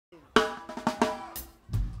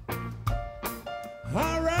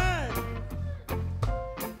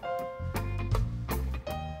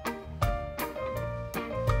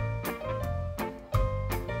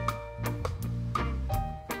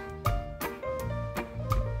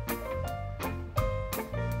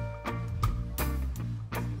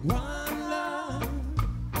One love,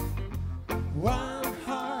 one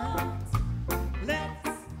heart.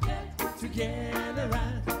 Let's get together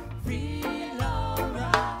and feel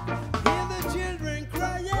alright. Hear the children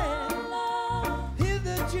crying. Hear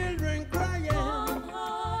the children crying.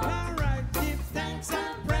 Alright, give thanks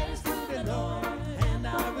and praise to the Lord, and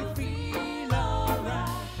I will feel alright.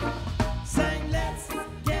 Sing, let's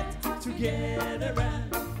get together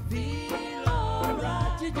and feel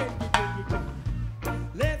alright.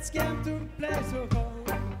 Let's get to a place of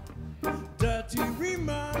hope. Dirty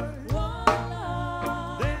remarks.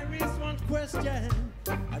 There is one question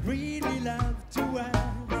I'd really love to ask.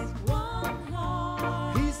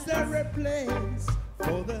 Is there a place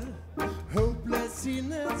for the hopeless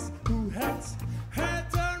sinners who has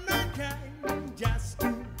hurt all mankind just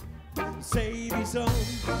to save his own?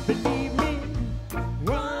 Believe me,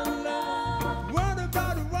 one love. What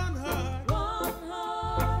about one heart?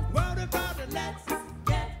 What about a let's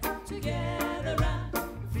get together and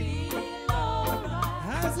feel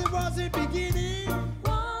alright? As it was in the beginning,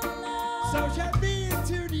 so shall be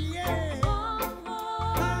to the end.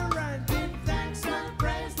 Alright, give thanks and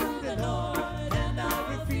praise to the Lord, and I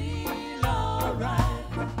will feel alright.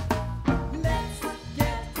 Let's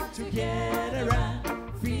get together and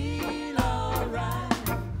feel alright.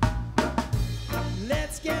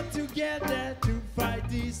 Let's get together to fight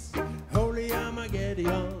this holy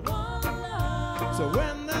Armageddon. So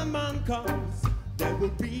when the man comes